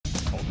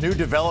New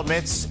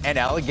developments and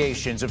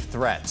allegations of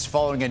threats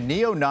following a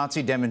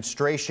neo-Nazi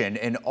demonstration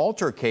and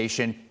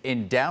altercation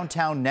in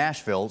downtown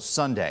Nashville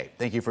Sunday.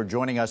 Thank you for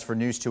joining us for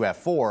News 2 at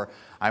 4.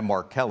 I'm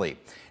Mark Kelly.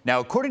 Now,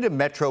 according to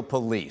Metro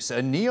Police,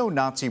 a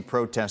neo-Nazi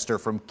protester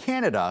from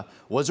Canada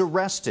was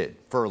arrested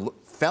for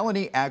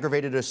felony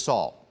aggravated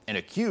assault and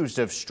accused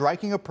of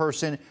striking a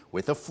person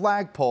with a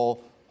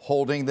flagpole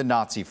holding the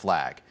Nazi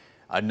flag.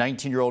 A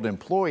 19-year-old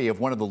employee of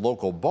one of the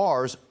local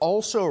bars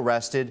also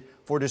arrested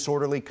for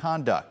disorderly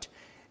conduct.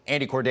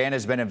 Andy Cordan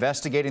has been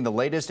investigating the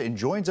latest and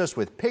joins us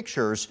with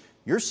pictures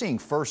you're seeing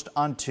first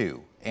on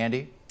 2.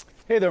 Andy?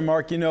 Hey there,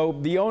 Mark. You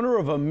know, the owner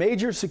of a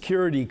major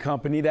security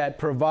company that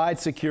provides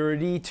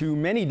security to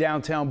many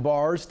downtown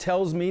bars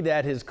tells me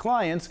that his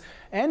clients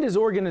and his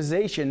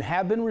organization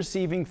have been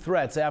receiving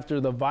threats after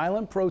the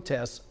violent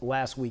protests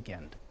last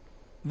weekend.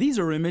 These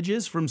are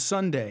images from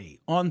Sunday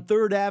on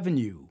 3rd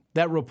Avenue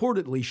that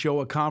reportedly show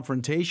a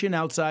confrontation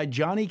outside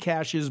Johnny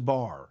Cash's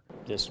bar.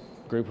 This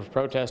group of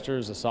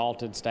protesters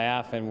assaulted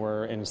staff and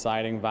were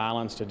inciting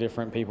violence to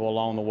different people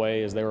along the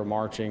way as they were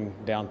marching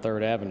down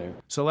 3rd Avenue.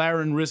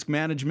 Solarian Risk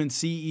Management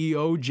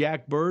CEO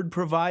Jack Bird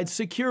provides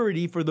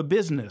security for the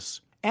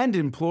business and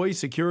employs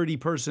security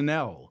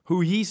personnel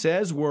who he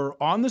says were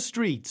on the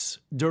streets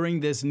during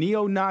this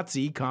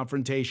neo-Nazi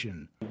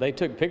confrontation. They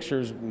took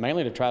pictures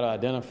mainly to try to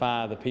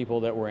identify the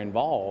people that were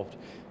involved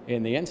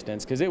in the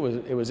incidents, because it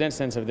was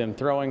incidents of them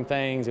throwing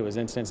things, it was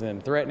incidents of them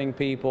threatening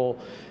people.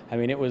 I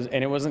mean, it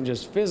wasn't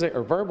just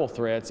physical or verbal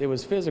threats, it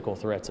was physical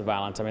threats of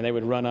violence. I mean, they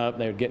would run up,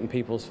 they would get in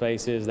people's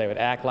faces, they would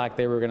act like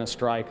they were going to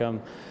strike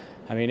them.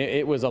 I mean,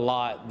 it was a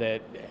lot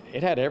that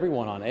it had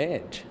everyone on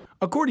edge.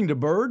 According to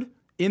Bird,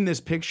 in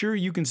this picture,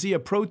 you can see a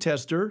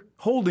protester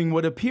holding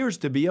what appears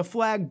to be a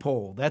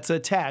flagpole that's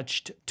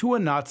attached to a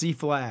Nazi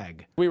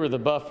flag. We were the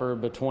buffer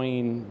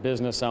between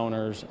business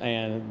owners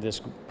and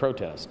this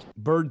protest.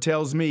 Bird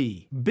tells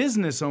me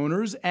business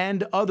owners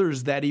and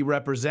others that he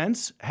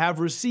represents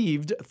have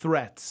received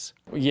threats.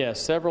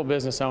 Yes, several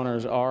business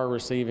owners are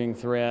receiving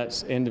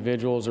threats,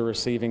 individuals are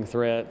receiving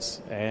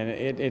threats, and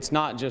it's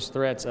not just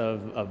threats of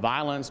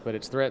violence, but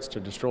it's threats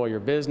to destroy your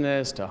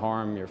business, to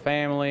harm your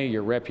family,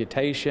 your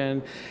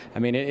reputation. I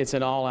mean, it's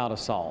an all-out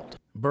assault.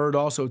 Bird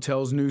also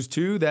tells News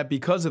 2 that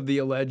because of the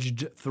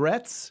alleged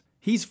threats,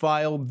 he's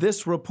filed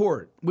this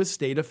report with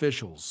state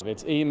officials.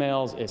 It's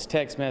emails, it's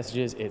text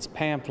messages, it's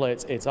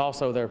pamphlets, it's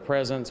also their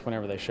presence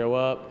whenever they show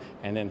up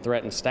and then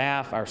threaten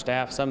staff. Our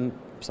staff, some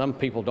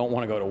people don't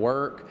want to go to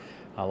work.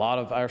 A lot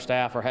of our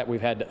staff we've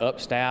had to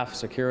upstaff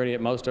security at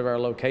most of our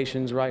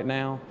locations right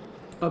now.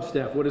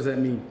 Upstaff, what does that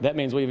mean? That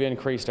means we've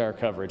increased our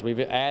coverage.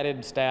 We've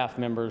added staff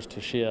members to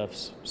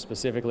shifts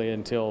specifically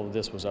until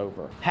this was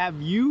over.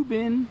 Have you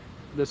been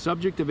the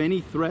subject of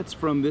any threats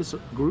from this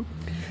group?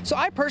 So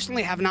I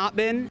personally have not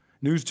been.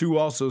 News 2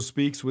 also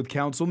speaks with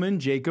Councilman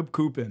Jacob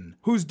Coupin,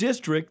 whose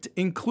district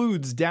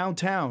includes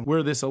downtown,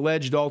 where this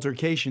alleged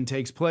altercation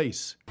takes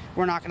place.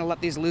 We're not going to let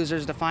these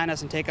losers define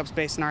us and take up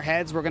space in our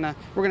heads. We're going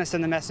to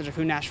send the message of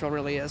who Nashville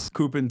really is.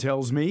 Coupin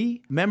tells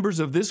me members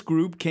of this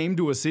group came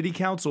to a city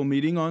council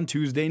meeting on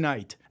Tuesday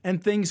night,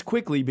 and things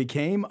quickly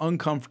became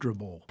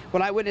uncomfortable.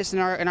 What I witnessed in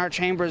our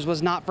chambers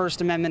was not First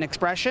Amendment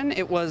expression.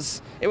 It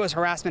was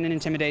harassment and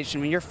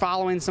intimidation. When you're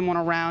following someone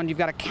around, you've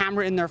got a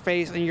camera in their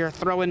face, and you're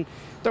throwing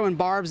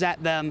barbs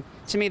at them.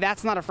 To me,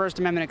 that's not a First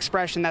Amendment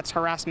expression. That's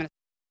harassment.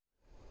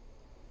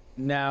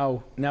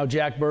 Now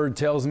Jack Bird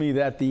tells me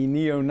that the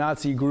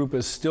neo-Nazi group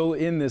is still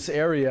in this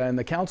area, and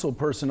the council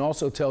person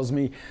also tells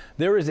me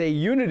there is a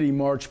unity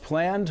march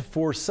planned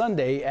for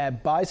Sunday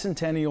at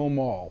Bicentennial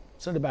Mall.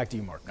 Send it back to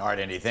you, Mark. All right,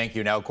 Andy, thank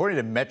you. Now, according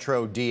to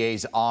Metro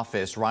DA's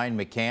office, Ryan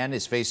McCann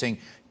is facing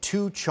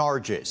 2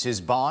 charges. His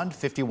bond,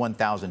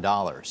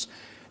 $51,000.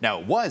 Now,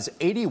 it was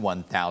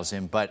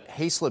 $81,000, but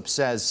Hayslip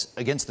says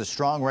against the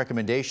strong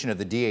recommendation of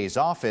the DA's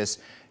office,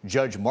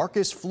 Judge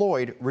Marcus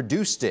Floyd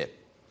reduced it.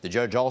 The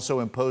judge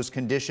also imposed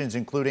conditions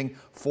including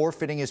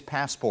forfeiting his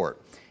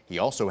passport. He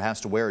also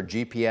has to wear a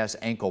GPS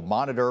ankle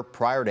monitor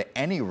prior to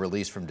any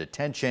release from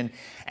detention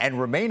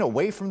and remain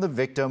away from the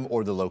victim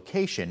or the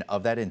location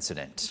of that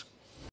incident.